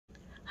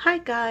Hi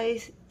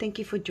guys, thank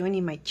you for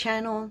joining my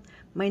channel.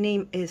 My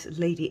name is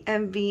Lady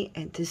Envy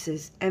and this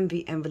is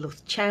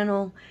eNVyseNVelopes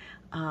channel.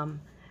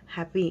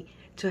 Happy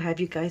to have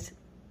you guys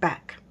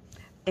back.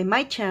 In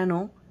my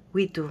channel,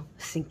 we do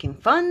sinking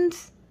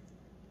funds,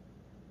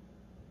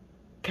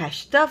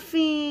 cash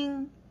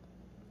stuffing,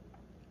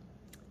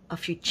 a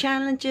few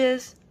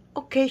challenges.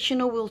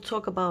 Occasional we'll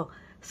talk about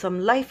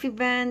some life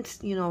events,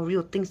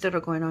 real things that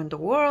are going on in the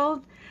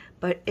world.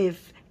 But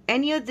if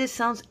any of this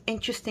sounds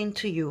interesting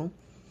to you,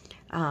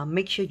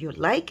 make sure you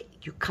like,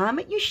 you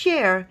comment, you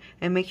share,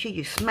 and make sure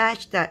you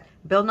smash that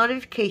bell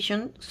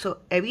notification so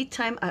every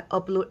time I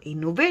upload a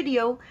new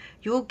video,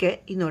 you will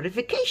get a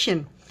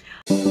notification.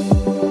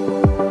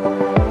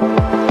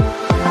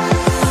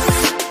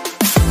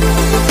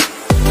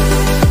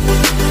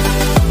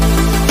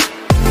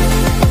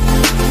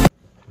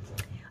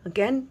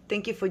 Again,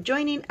 thank you for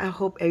joining. I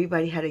hope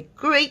everybody had a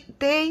great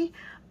day.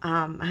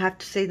 I have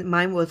to say that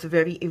mine was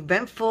very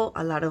eventful,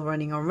 a lot of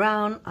running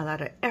around, a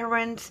lot of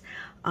errands.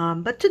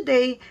 But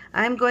today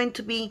I'm going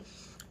to be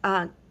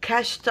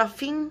cash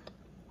stuffing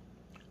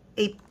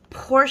a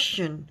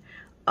portion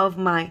of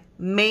my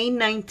May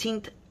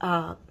 19th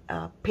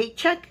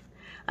paycheck.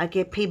 I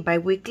get paid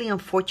bi-weekly.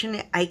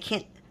 Unfortunately, I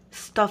can't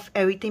stuff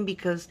everything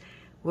because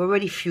we're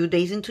already a few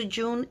days into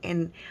June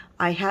and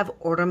I have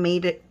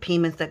automated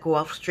payments that go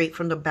off straight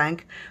from the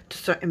bank to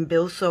certain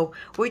bills. So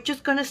we're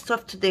just going to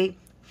stuff today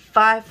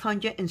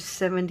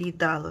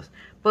 $570.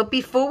 But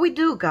before we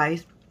do,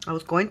 guys, I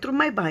was going through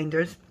my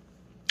binders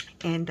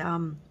and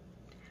I'm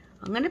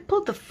going to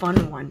pull the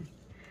fun one.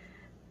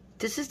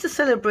 This is the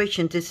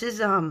celebration. This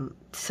is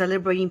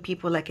celebrating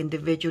people like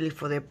individually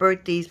for their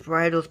birthdays,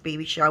 bridals,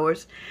 baby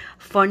showers.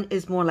 Fun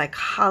is more like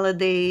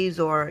holidays,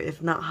 or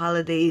if not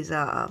holidays,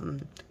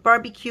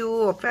 barbecue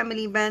or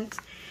family events.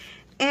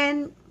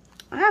 And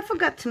I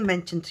forgot to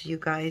mention to you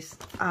guys,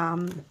 I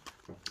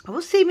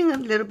was saving a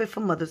little bit for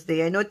Mother's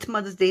Day. I know it's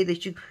Mother's Day, they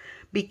should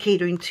be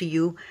catering to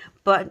you,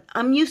 but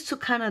I'm used to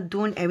kind of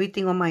doing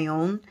everything on my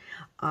own.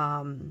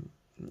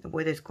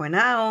 Whether it's going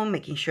out,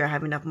 making sure I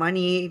have enough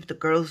money, if the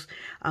girls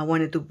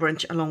want to do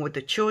brunch along with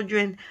the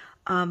children.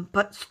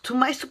 But to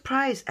my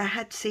surprise, I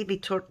had saved a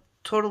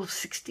total of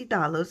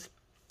 $60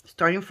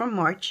 starting from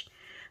March.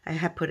 I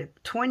had put a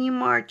 20 in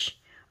March,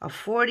 a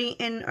 40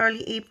 in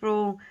early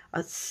April,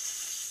 a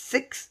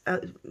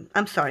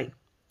 20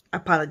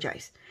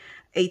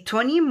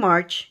 in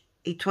March,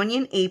 a 20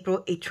 in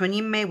April, a 20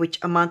 in May, which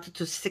amounted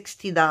to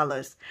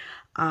 $60.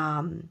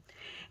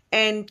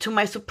 And to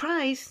my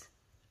surprise,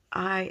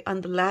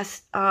 on the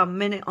last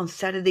minute on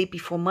Saturday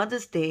before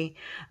Mother's Day,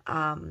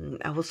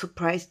 I was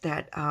surprised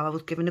that I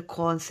was given a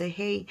call and say,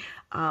 hey,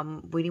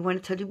 we didn't want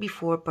to tell you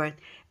before, but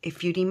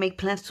if you didn't make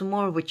plans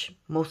tomorrow, which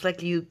most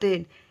likely you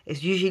did,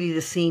 it's usually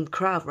the same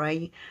crowd,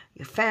 right?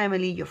 Your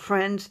family, your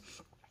friends.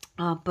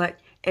 But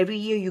every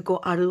year you go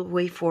out of the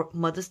way for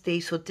Mother's Day.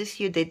 So this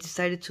year they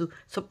decided to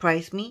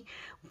surprise me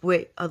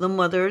with other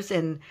mothers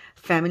and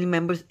family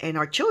members and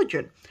our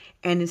children.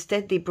 And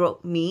instead they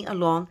brought me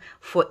along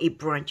for a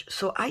brunch.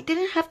 So I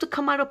didn't have to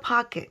come out of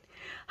pocket.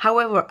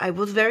 However, I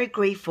was very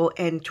grateful,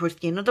 and towards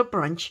the end of the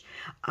brunch,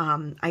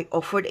 I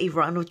offered a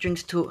round of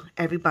drinks to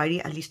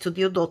everybody, at least to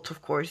the adults,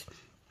 of course.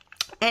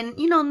 And,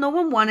 no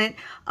one wanted.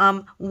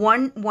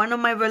 One of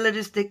my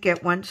relatives did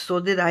get one, so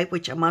did I,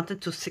 which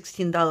amounted to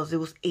 $16. It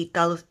was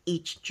 $8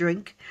 each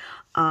drink.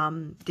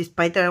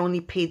 Despite that I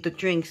only paid the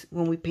drinks,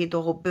 when we paid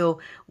the whole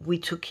bill, we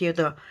took care of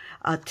the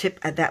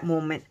tip at that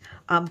moment.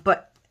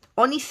 But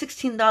only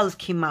 $16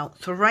 came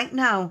out. So right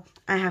now,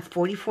 I have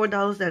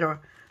 $44 that are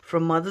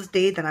from Mother's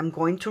Day that I'm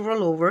going to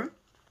roll over.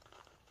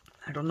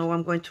 I don't know what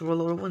I'm going to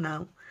roll over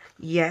now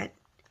yet,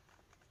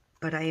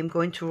 but I am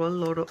going to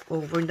roll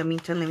over. In the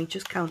meantime, let me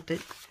just count it.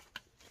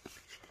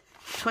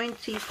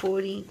 20,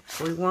 40,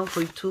 41,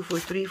 42,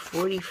 43,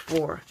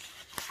 44.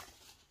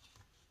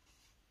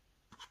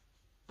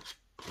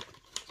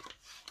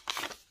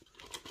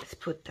 Let's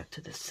put that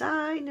to the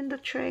side in the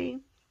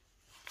tray.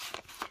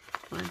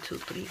 1, 2,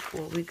 3,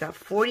 4. We got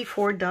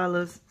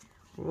 $44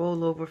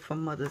 rollover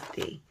from Mother's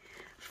Day.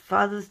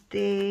 Father's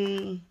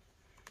Day,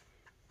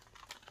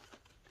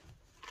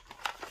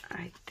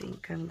 I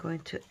think I'm going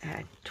to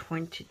add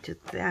 20 to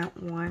that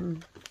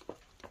one.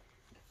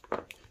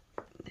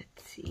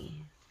 Let's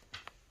see.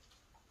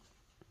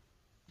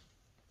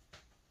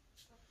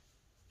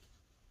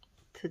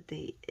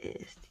 Today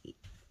is the,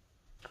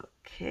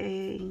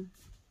 okay.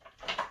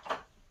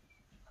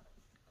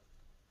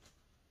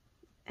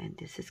 And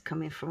this is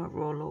coming from a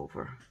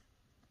rollover.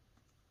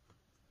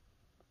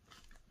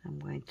 I'm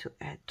going to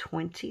add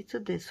 20 to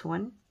this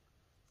one,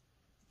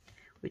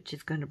 which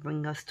is going to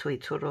bring us to a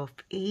total of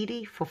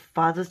 80 for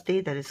Father's Day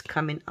that is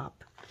coming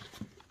up.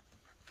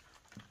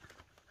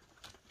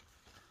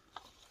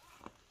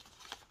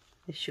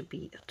 It should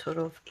be a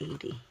total of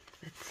 80.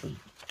 Let's see.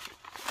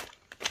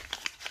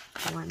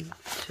 1,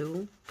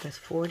 2, plus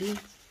 40,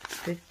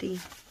 50,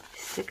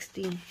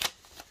 60,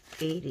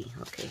 80.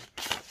 Okay.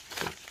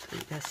 We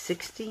got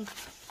 60,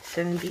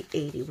 70,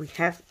 80. We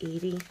have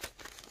 80.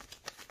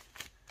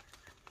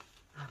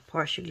 I'll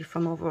partially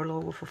from a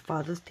rollover for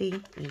Father's Day,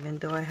 even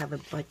though I have a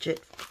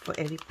budget for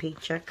every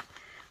paycheck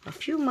a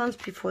few months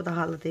before the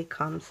holiday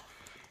comes.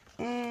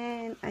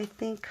 And I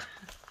think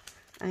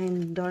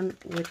I'm done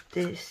with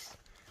this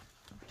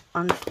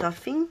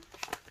unstuffing.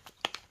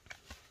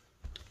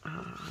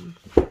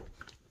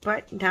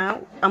 But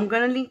now I'm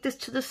gonna leave this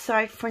to the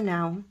side for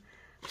now.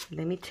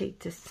 Let me take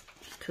this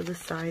to the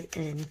side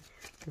and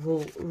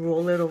we'll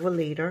roll it over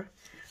later.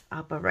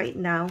 But right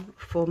now,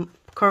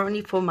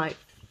 currently for my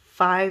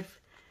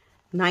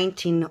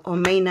 5/19 or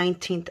May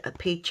 19th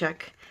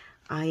paycheck,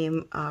 I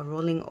am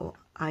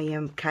I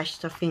am cash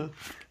stuffing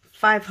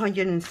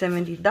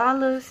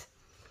 $570.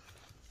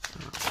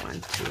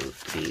 1, 2,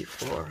 3,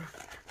 4.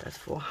 That's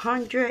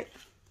 400.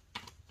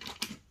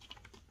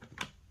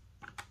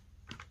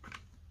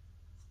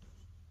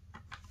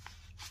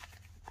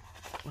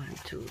 One,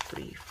 2,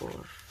 3, 4,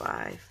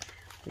 5.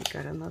 We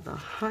got another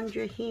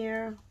 100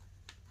 here.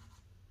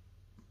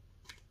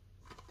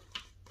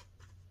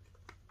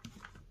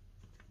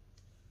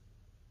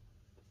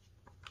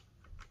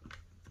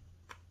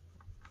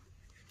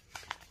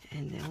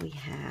 And then we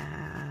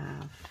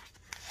have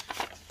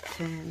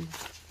 10,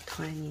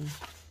 20,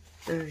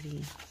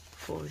 30,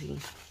 40,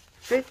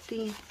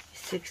 50,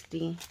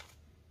 60.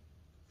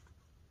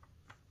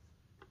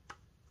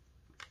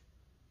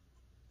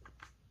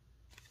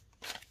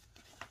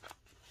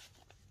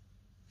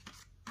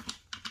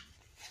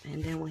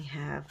 And then we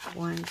have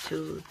 1,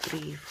 2,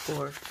 3,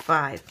 4,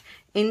 5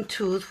 in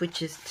twos,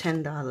 which is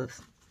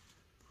 $10.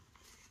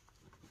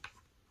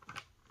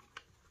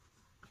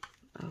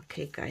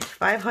 Okay, guys,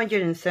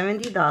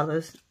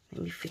 $570.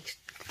 Let me fix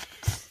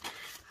this.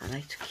 I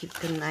like to keep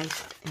them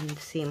nice in the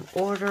same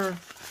order.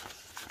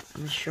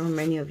 I'm sure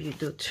many of you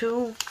do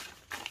too.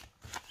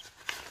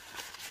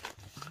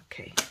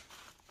 Okay.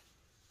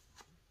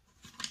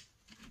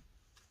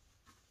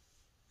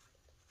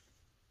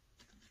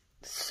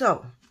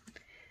 So,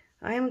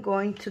 I am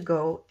going to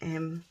go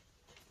and...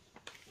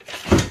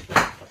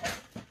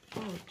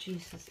 Oh,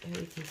 Jesus,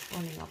 everything's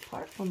falling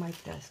apart from my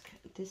desk.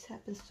 This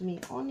happens to me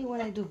only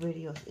when I do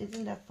videos.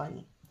 Isn't that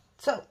funny?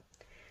 So,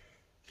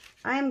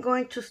 I am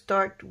going to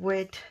start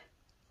with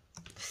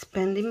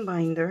spending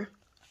binder.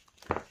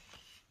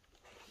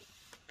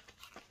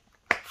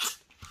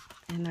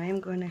 And I am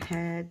going to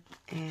head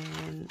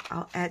and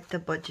I'll add the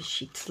budget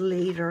sheets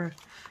later.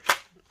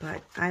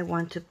 But I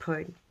want to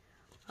put...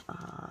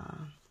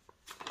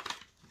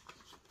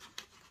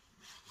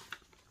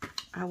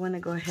 I want to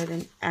go ahead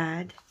and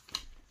add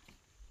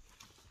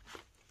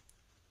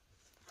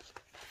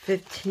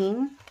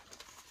 15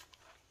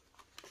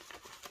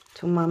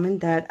 to Mom and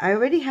Dad. I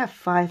already have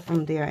 5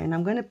 from there, and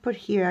I'm going to put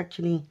here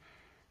actually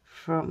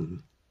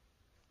from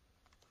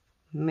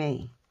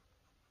May.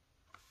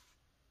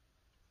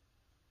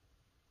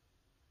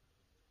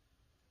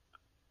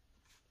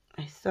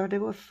 I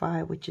started with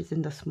 5, which is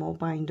in the small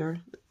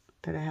binder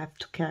that I have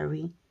to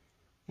carry,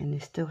 and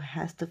it still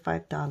has the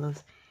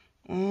 $5.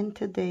 And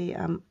today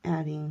I'm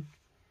adding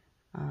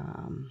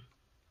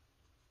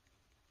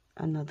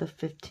another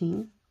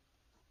 15,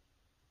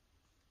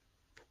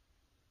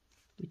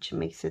 which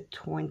makes it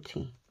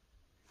 20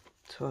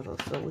 total.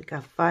 So we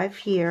got 5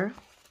 here.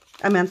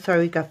 I'm sorry,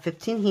 we got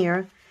 15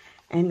 here,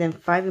 and then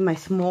 5 in my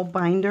small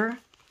binder,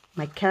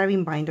 my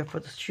carrying binder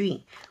for the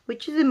street,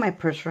 which is in my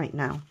purse right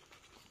now.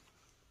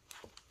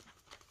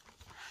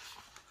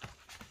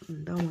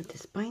 I'm done with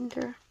this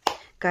binder.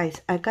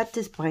 Guys, I got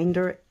this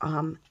binder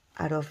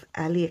out of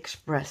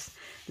AliExpress.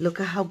 Look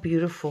at how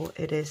beautiful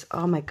it is.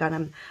 Oh my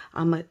God,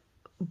 I'm a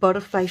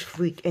butterfly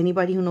freak.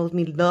 Anybody who knows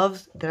me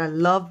loves that I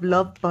love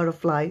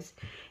butterflies.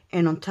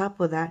 And on top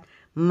of that,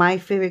 my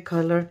favorite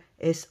color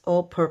is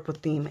all purple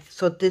theme.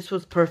 So this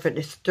was perfect.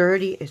 It's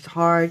sturdy, it's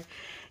hard.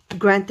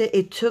 Granted,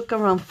 it took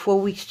around 4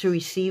 weeks to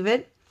receive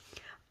it.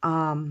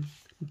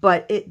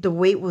 But the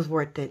wait was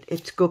worth it.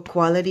 It's good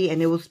quality,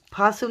 and it was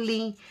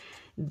possibly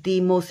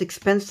the most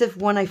expensive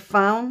one I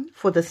found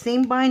for the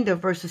same binder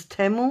versus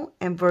Temu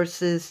and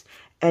versus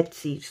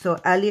Etsy. So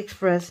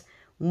AliExpress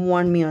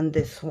won me on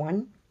this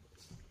one.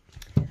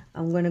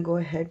 I'm going to go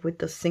ahead with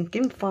the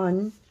Sinking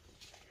Fun.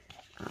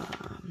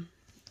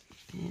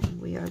 And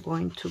we are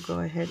going to go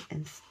ahead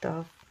and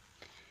stuff.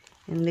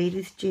 And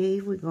Ladies J,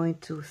 we're going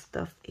to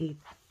stuff a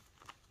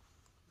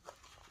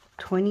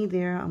 20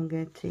 there. I'm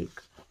going to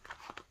take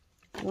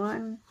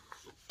 1,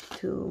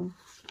 2,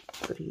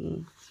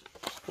 3,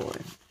 4,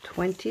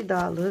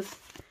 $20,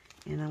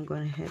 and I'm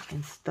going to head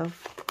and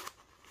stuff.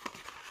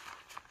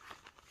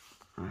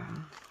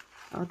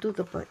 I'll do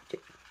the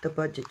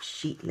budget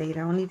sheet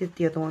later. I only did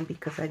the other one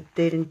because I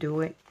didn't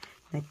do it.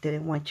 I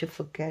didn't want you to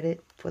forget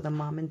it for the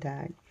Mom and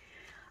Dad.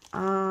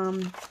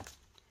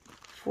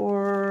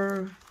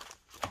 For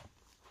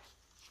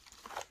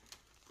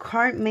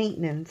cart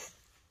maintenance,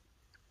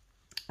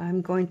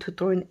 I'm going to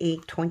throw in a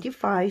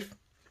 25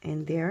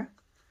 in there.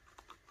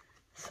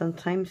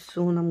 Sometime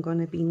soon I'm going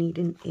to be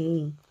needing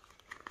a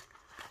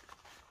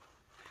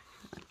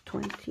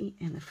 20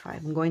 and a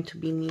 5. I'm going to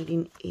be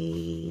needing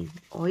a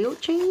oil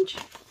change.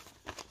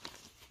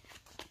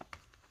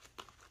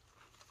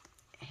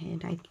 And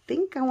And I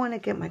think I want to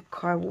get my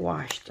car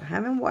washed. I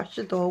haven't washed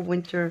it the whole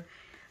winter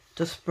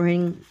to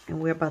spring, and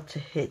we're about to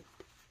hit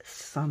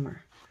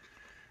summer.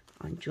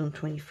 On June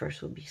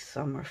 21st will be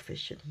summer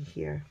officially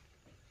here.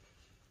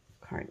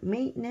 Car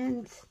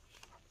maintenance.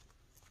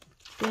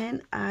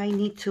 Then I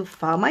need to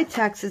file my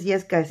taxes.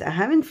 Yes, guys, I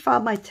haven't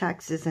filed my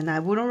taxes, and I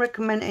wouldn't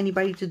recommend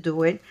anybody to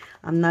do it.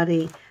 I'm not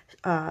a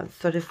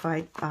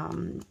certified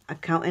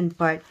accountant,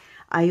 but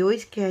I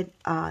always get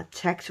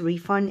tax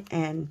refund,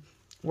 and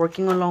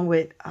working along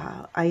with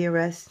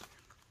IRS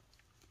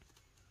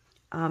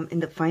in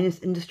the finance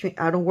industry,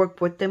 I don't work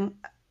with them,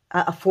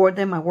 for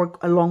them. I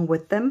work along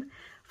with them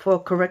for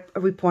correct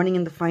reporting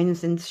in the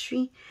finance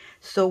industry.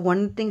 So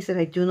one of the things that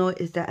I do know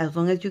is that as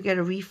long as you get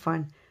a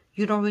refund,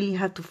 you don't really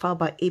have to file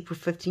by April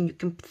 15. You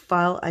can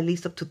file at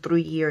least up to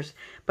 3 years.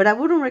 But I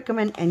wouldn't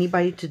recommend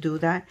anybody to do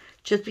that,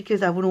 just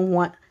because I wouldn't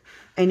want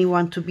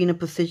anyone to be in a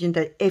position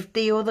that if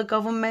they owe the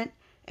government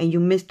and you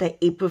missed that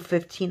April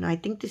 15, I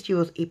think this year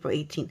was April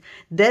 18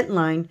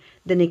 deadline,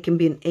 then it can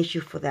be an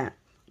issue for that.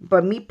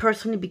 But me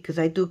personally, because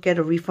I do get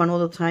a refund all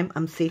the time,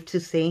 I'm safe to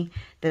say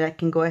that I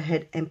can go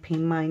ahead and pay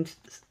mine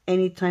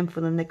anytime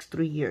for the next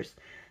 3 years.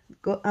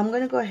 I'm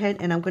going to go ahead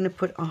and I'm going to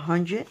put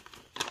 100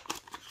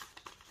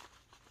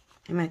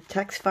 in my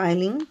tax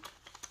filing.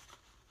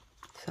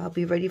 So I'll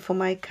be ready for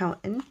my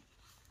accountant.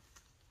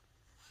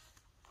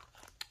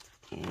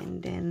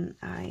 And then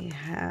I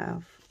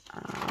have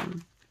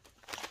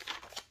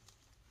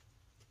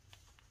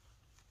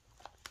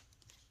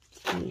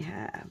we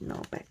have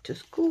no back to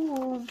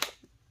school.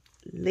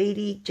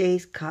 Lady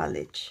J's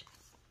College.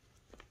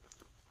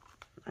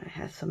 I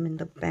have some in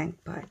the bank,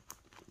 but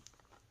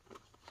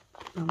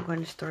I'm going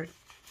to start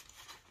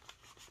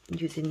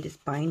using this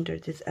binder,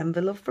 this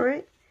envelope for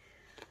it.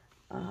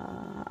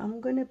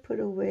 I'm going to put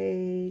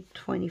away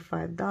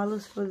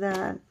 $25 for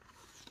that.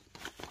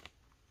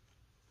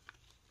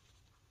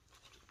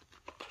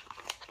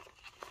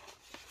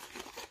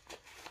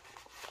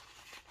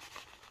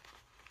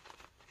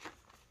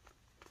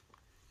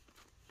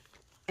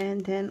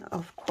 And then,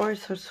 of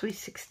course, her Sweet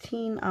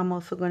 16, I'm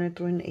also going to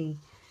throw in a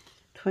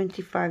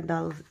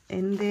 $25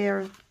 in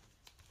there.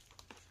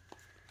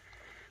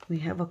 We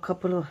have a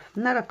couple of,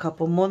 not a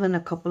couple, more than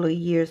a couple of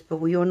years, but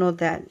we all know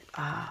that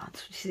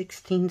Sweet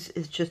 16s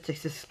is just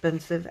as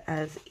expensive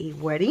as a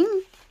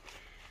wedding.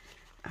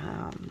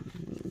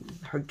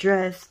 Her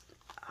dress,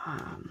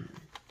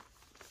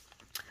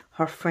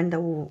 her friend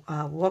that will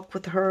walk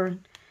with her,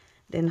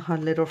 then her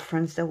little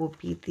friends that will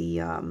be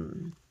the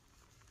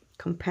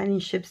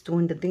companionships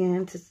doing the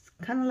dance. It's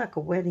kind of like a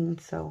wedding,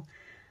 so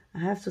I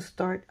have to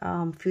start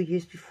a few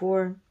years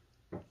before.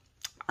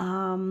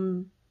 I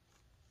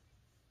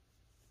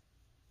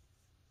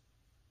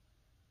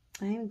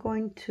am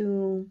going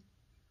to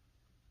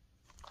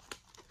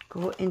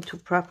go into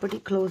property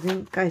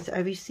closing. Guys, I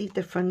received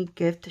a friendly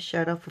gift,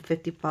 shout out for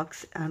 50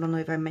 bucks. I don't know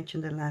if I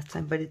mentioned it last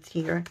time, but it's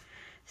here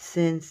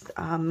since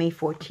May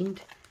 14th.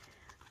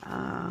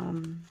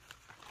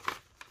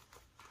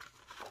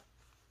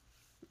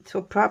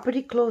 So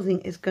property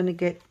closing is going to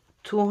get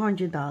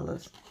 $200.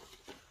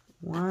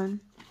 $200.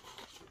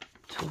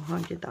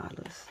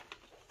 $200.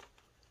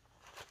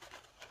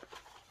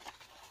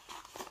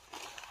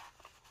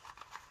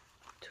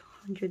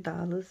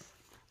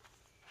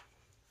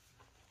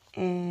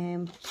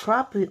 And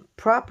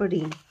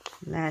property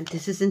land.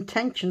 This is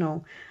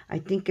intentional. I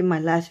think in my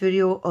last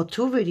video or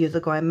 2 videos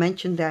ago, I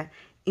mentioned that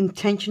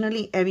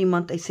intentionally every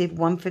month I save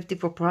 $150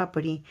 for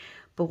property.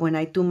 But when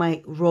I do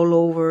my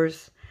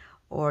rollovers,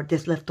 or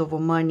there's leftover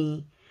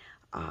money,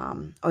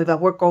 or if I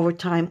work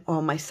overtime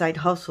or my side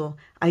hustle,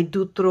 I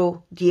do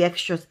throw the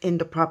extras in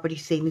the property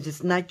savings.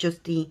 It's not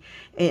just the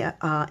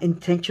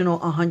intentional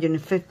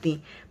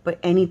 150, but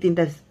anything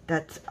that's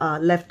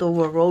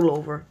leftover or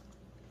rollover.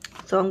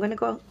 So I'm gonna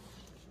go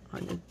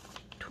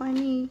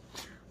 120,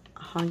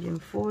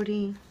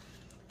 140,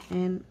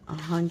 and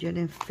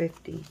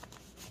 150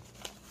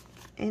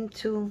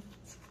 into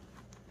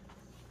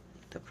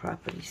the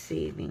property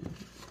saving.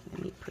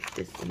 Let me put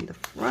this in the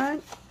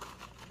front.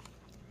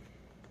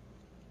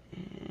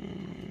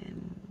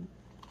 And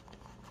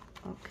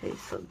okay,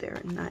 so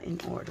they're not in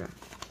order.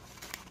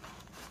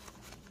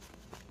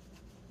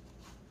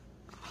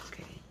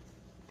 Okay.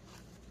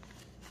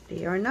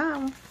 They are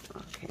now.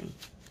 Okay.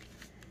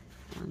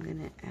 I'm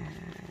gonna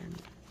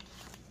add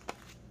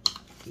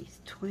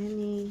these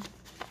 20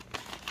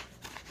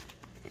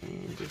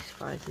 and these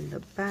 5 in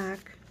the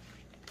back.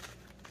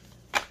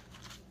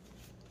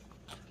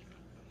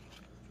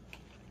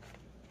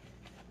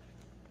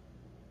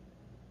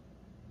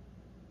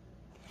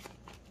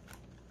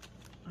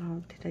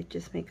 Oh, did I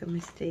just make a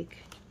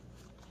mistake?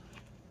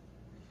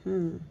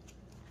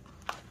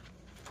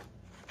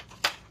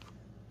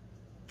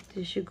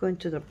 This should go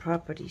into the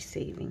property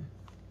saving.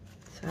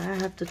 So I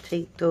have to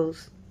take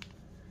those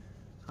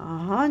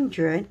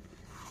 100.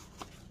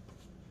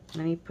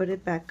 Let me put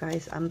it back,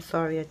 guys. I'm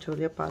sorry. I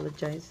totally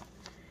apologize.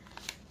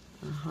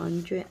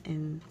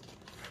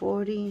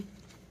 140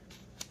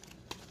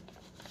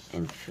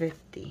 and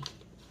 50.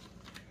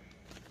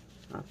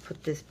 I'll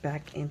put this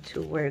back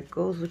into where it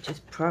goes, which is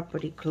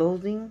property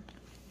clothing.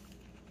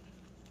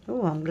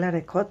 Oh, I'm glad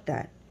I caught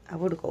that. I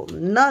would go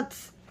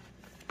nuts.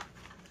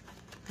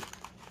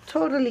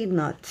 Totally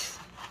nuts.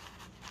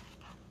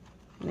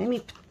 Let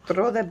me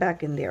throw that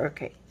back in there.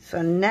 Okay,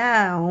 so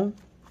now,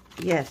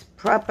 yes,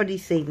 property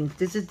savings.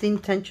 This is the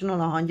intentional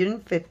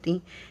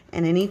 150,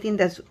 and anything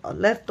that's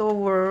left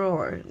over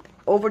or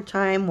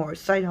overtime or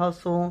side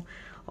hustle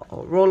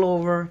or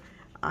rollover,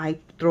 I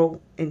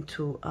throw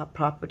into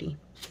property.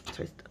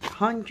 So it's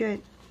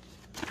 100,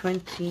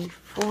 20,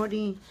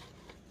 40,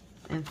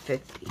 and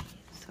 50.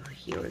 So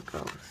here we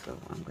go. So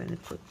I'm going to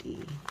put the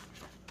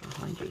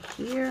 100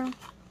 here.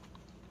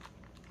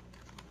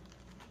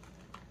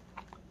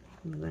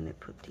 I'm going to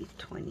put the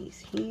 20s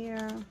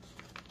here.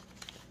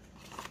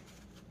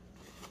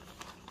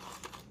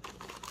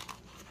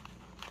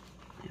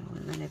 And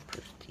we're going to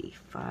put the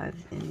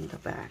 5s in the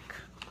back.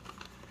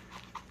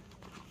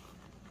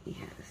 Yes.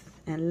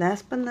 And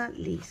last but not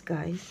least,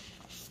 guys,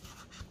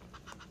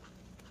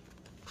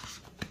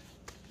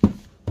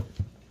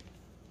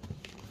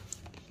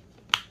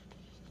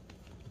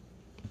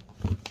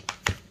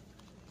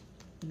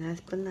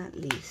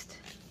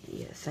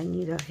 yes, I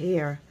need a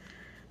hair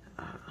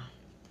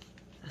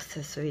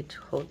accessory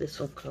to hold this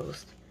one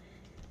closed.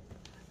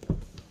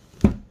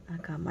 I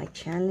got my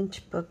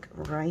challenge book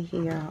right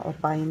here, or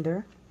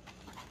binder.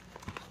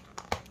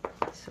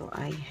 So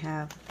I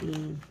have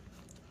the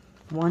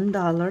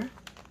 $1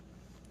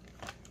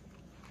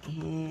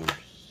 and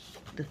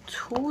the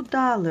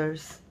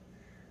 $2,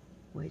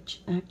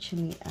 which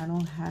actually I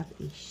don't have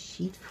a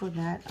sheet for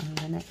that. I'm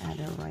gonna add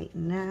it right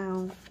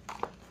now.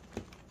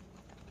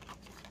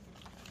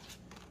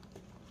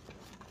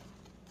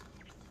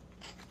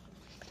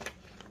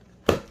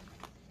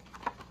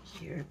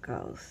 Here it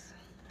goes.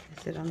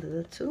 Is it under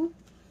the 2?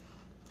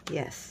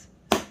 Yes.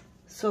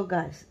 So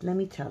guys, let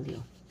me tell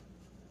you,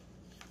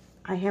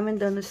 I haven't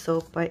done the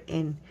soap, but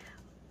in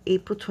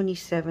April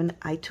 27,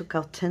 I took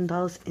out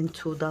 $10 in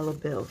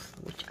 $2 bills,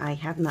 which I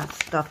have not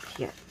stuffed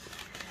yet.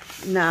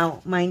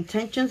 Now, my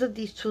intentions of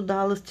these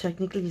 $2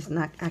 technically is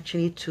not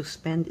actually to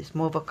spend. It's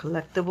more of a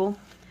collectible,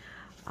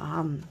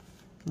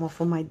 more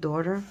for my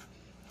daughter.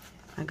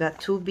 I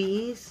got 2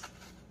 bees.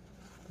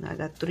 I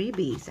got 3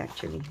 bees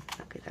actually.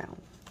 Look at that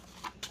one.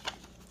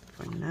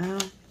 For now,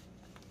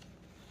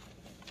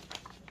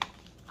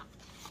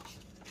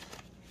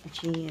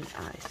 G and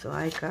I. So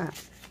I got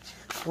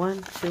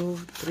 1, 2,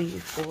 3,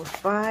 4,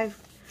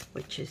 5,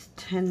 which is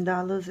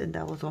 $10, and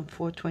that was on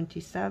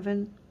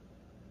 4/27.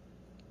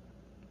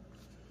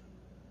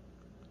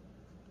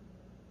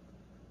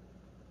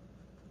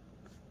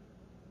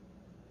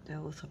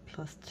 That was a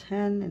plus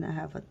 10, and I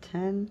have a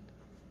 10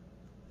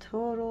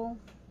 total.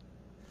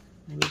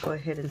 Let me go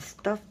ahead and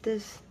stuff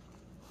this.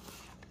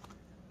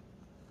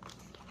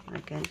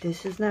 Again,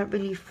 this is not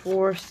really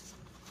forced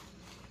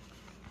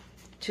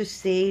to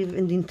save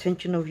in the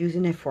intention of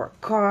using it for a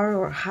car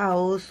or a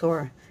house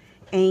or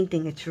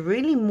anything. It's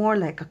really more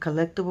like a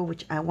collectible,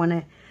 which I want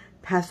to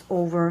pass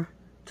over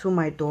to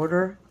my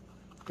daughter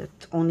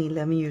that's only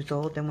 11 years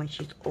old. And when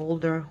she's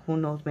older, who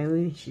knows, maybe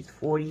when she's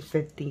 40,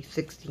 50,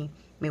 60,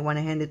 may want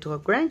to hand it to her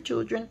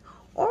grandchildren,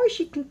 or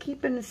she can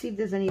keep it and see if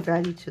there's any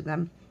value to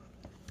them.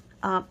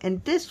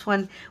 And this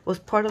one was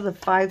part of the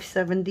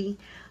 570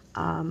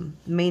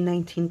 May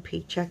 19th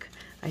paycheck.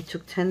 I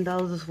took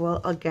 $10 as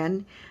well,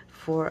 again,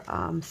 for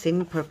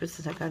saving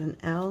purposes. I got an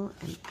L,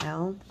 an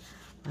L,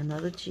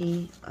 another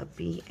G, a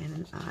B, and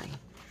an I.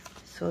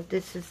 So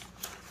this is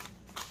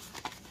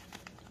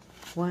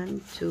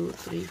 1, 2,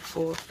 3,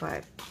 4,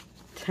 5,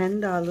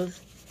 $10.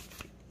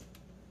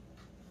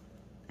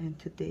 And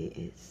today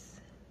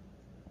is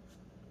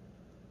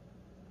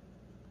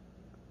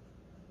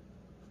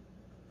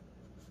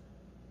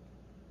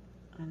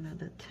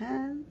another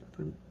 10.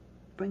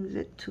 Brings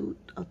it to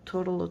a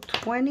total of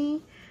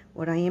 20.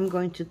 What I am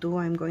going to do,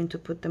 I'm going to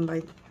put them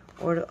by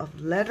order of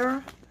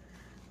letter.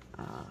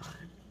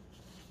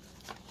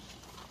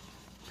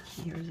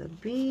 Here's a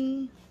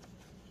B.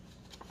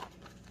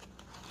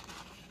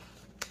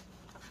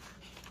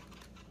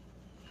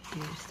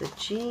 Here's the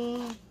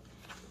G.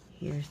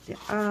 Here's the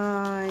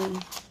I.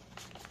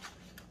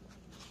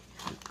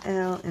 An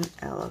L and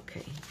L.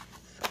 Okay.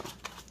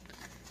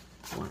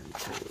 So 1,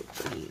 2,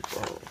 3,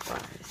 4,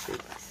 5,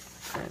 6,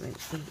 7,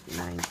 8,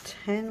 9,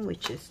 10,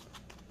 which is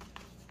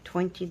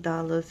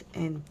 $20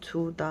 and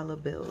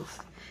 $2 bills.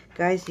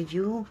 Guys,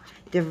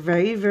 they're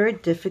very, very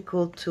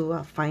difficult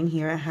to find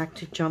here. I had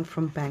to jump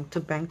from bank to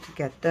bank to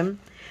get them.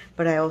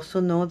 But I also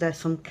know that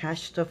some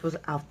cash stuff was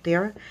out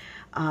there.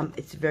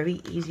 It's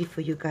very easy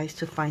for you guys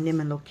to find them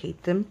and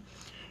locate them.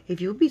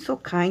 If you would be so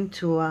kind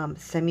to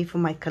send me for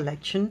my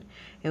collection,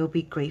 it would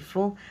be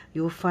grateful.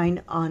 You will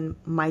find on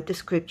my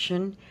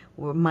description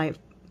or my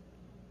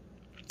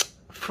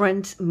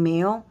friend's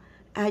mail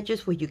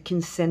address where you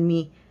can send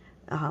me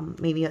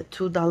maybe a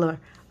 $2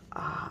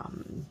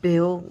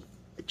 bill,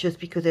 just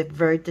because they're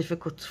very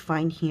difficult to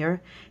find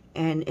here,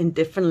 and in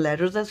different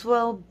letters as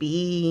well,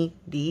 B,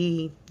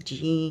 D,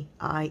 G,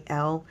 I,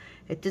 L.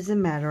 It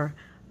doesn't matter.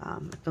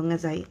 as long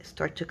as I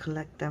start to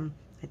collect them.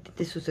 I think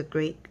this was a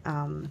great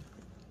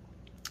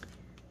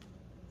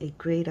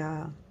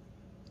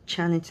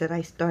challenge that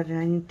I started.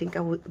 I didn't think I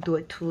would do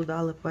a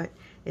 $2, but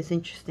it's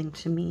interesting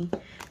to me.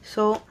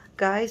 So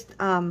guys,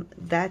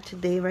 that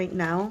today right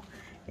now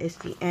is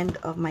the end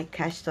of my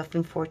cash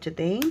stuffing for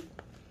today.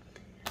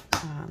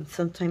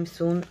 Sometime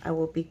soon I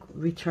will be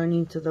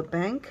returning to the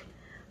bank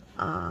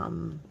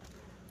and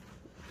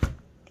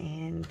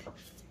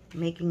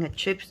making a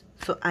trip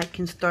so I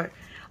can start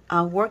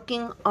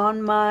working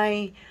on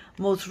my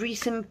most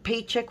recent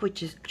paycheck,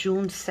 which is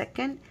June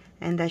 2nd,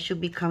 and that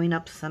should be coming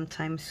up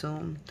sometime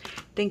soon.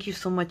 Thank you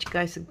so much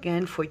guys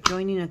again for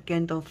joining.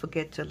 Again, don't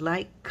forget to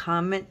like,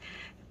 comment,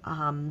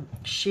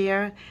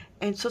 share,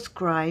 and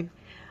subscribe.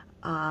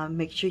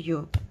 Make sure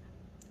you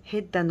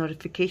hit that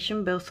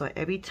notification bell so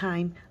every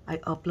time I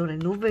upload a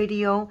new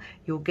video,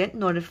 you'll get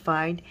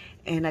notified.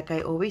 And like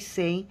I always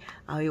say,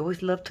 I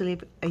always love to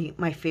leave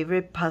my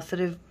favorite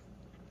positive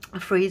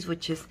phrase,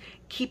 which is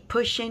keep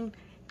pushing,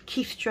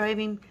 keep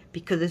striving,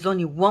 because there's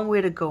only one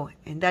way to go,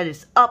 and that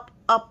is up,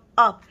 up,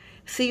 up.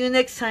 See you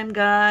next time,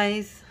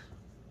 guys.